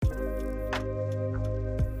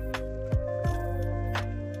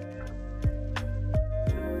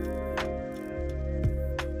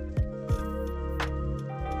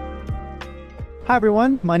Hi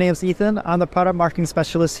everyone, my name is Ethan. I'm the product marketing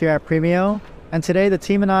specialist here at Premio. And today the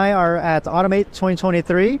team and I are at Automate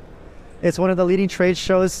 2023. It's one of the leading trade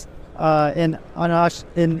shows in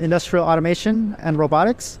industrial automation and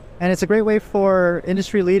robotics. And it's a great way for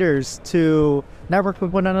industry leaders to network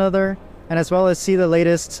with one another and as well as see the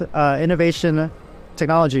latest innovation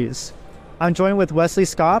technologies. I'm joined with Wesley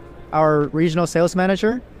Scott, our regional sales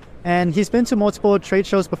manager, and he's been to multiple trade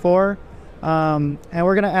shows before. And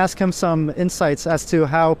we're going to ask him some insights as to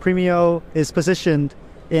how Premio is positioned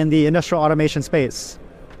in the industrial automation space.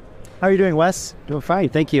 How are you doing, Wes? Doing fine,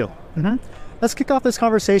 thank you. Let's kick off this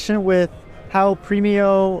conversation with how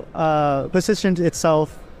Premio positioned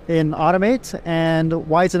itself in Automate and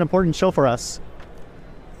why it's an important show for us.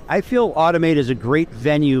 I feel Automate is a great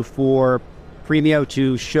venue for Premio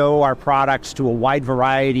to show our products to a wide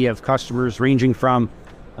variety of customers, ranging from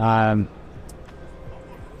automation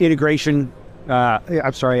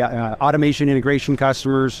integration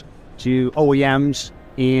customers to OEMs.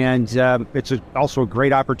 And it's also a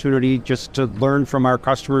great opportunity just to learn from our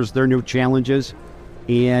customers, their new challenges,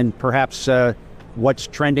 and perhaps what's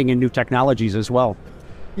trending in new technologies as well.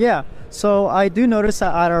 Yeah, so I do notice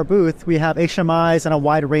that at our booth, we have HMIs and a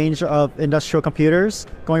wide range of industrial computers,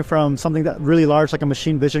 going from something that really large like a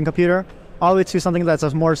machine vision computer, all the way to something that's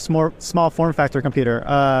a more small form factor computer.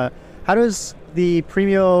 How does the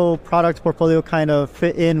Premio product portfolio kind of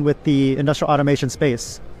fit in with the industrial automation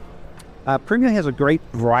space? Premio has a great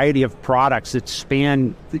variety of products that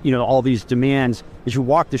span, all these demands. As you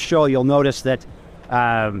walk the show, you'll notice that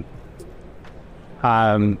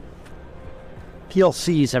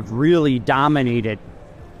PLCs have really dominated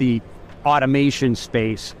the automation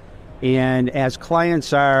space. And as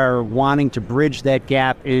clients are wanting to bridge that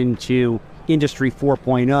gap into Industry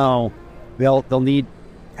 4.0, they'll need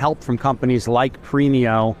help from companies like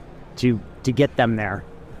Premio to get them there.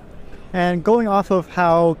 And going off of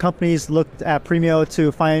how companies looked at Premio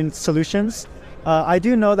to find solutions, I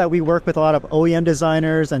do know that we work with a lot of OEM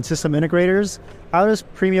designers and system integrators. How does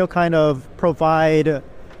Premio kind of provide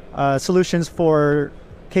solutions for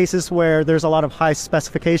cases where there's a lot of high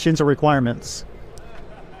specifications or requirements?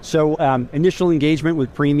 So initial engagement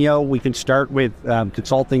with Premio, we can start with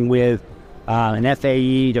consulting with an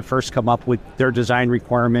FAE to first come up with their design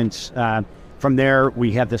requirements. From there,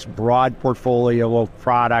 we have this broad portfolio of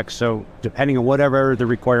products. So depending on whatever the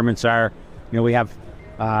requirements are, we have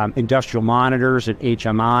industrial monitors and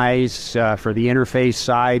HMIs for the interface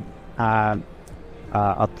side,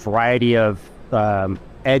 a variety of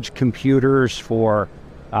edge computers for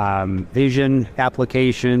vision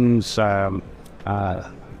applications,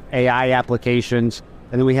 AI applications.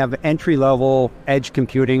 And then we have entry-level edge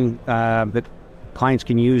computing that clients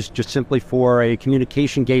can use just simply for a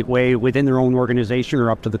communication gateway within their own organization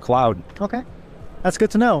or up to the cloud. Okay, that's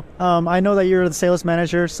good to know. I know that you're the sales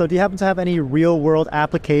manager, so do you happen to have any real-world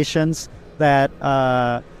applications that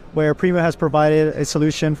where Premio has provided a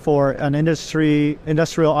solution for an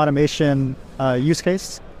industrial automation use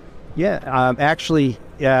case? Yeah, actually,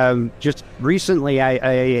 just recently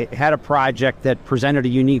I had a project that presented a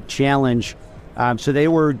unique challenge. So they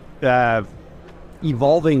were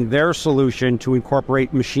evolving their solution to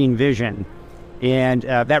incorporate machine vision. And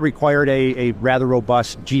that required a rather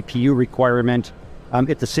robust GPU requirement.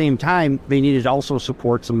 At the same time, they needed to also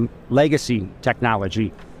support some legacy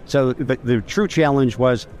technology. So the true challenge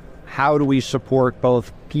was, how do we support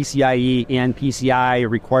both PCIe and PCI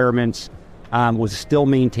requirements with still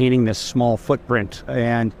maintaining this small footprint?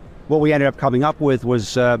 And what we ended up coming up with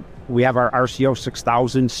was we have our RCO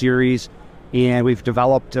 6000 series, and we've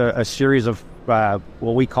developed a series of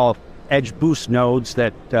what we call edge boost nodes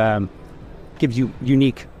that gives you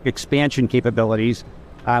unique expansion capabilities.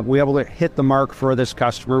 We're able to hit the mark for this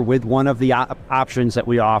customer with one of the options that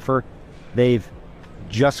we offer. They've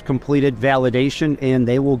just completed validation, and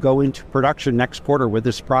they will go into production next quarter with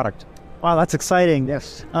this product. Wow, that's exciting.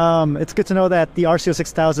 Yes. It's good to know that the RCO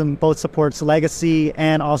 6000 both supports legacy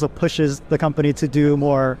and also pushes the company to do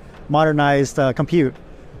more modernized compute.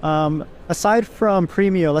 Aside from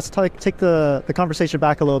Premio, let's take the conversation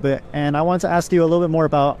back a little bit. And I wanted to ask you a little bit more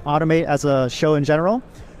about Automate as a show in general.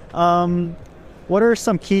 What are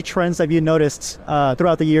some key trends that you noticed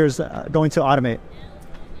throughout the years going to Automate?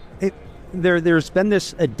 There's been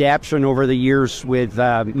this adaptation over the years with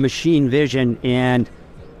machine vision, and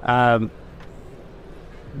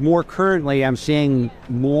more currently I'm seeing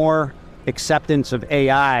more acceptance of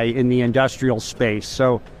AI in the industrial space.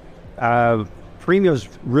 So Premio's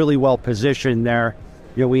really well positioned there.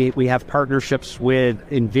 We have partnerships with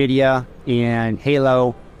NVIDIA and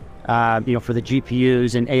Halo, for the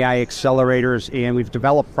GPUs and AI accelerators, and we've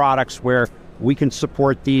developed products where we can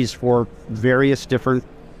support these for various different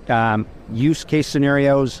use case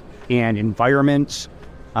scenarios and environments.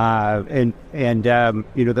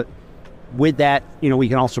 With that, we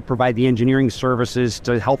can also provide the engineering services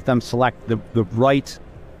to help them select the right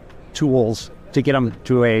tools to get them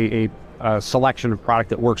to a selection of product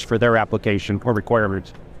that works for their application or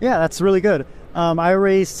requirements. Yeah, that's really good. I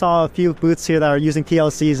already saw a few booths here that are using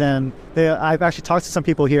PLCs, and I've actually talked to some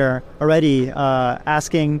people here already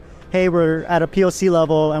asking, hey, we're at a PLC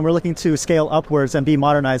level and we're looking to scale upwards and be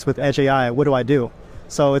modernized with Edge AI. What do I do?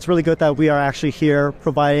 So it's really good that we are actually here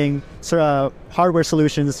providing hardware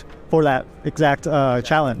solutions for that exact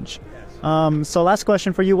challenge. So last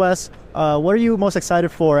question for you, Wes. What are you most excited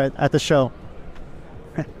for at the show?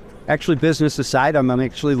 Actually, business aside, I'm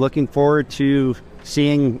actually looking forward to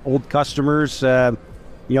seeing old customers, and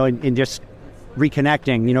just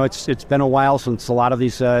reconnecting. It's been a while since a lot of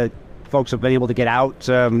these folks have been able to get out,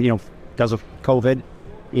 because of COVID.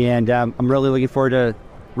 And I'm really looking forward to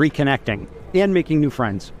reconnecting and making new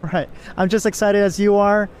friends. Right. I'm just excited as you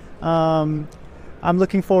are. I'm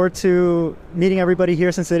looking forward to meeting everybody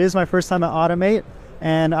here since it is my first time at Automate.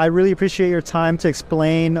 And I really appreciate your time to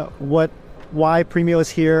explain why Premio is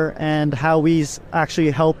here and how we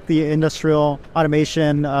actually help the industrial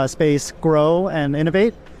automation space grow and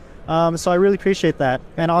innovate. So I really appreciate that.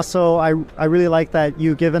 And also, I really like that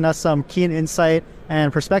you've given us some keen insight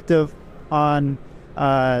and perspective on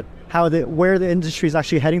where the industry is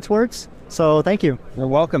actually heading towards. So thank you. You're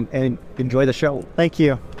welcome, and enjoy the show. Thank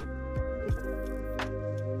you.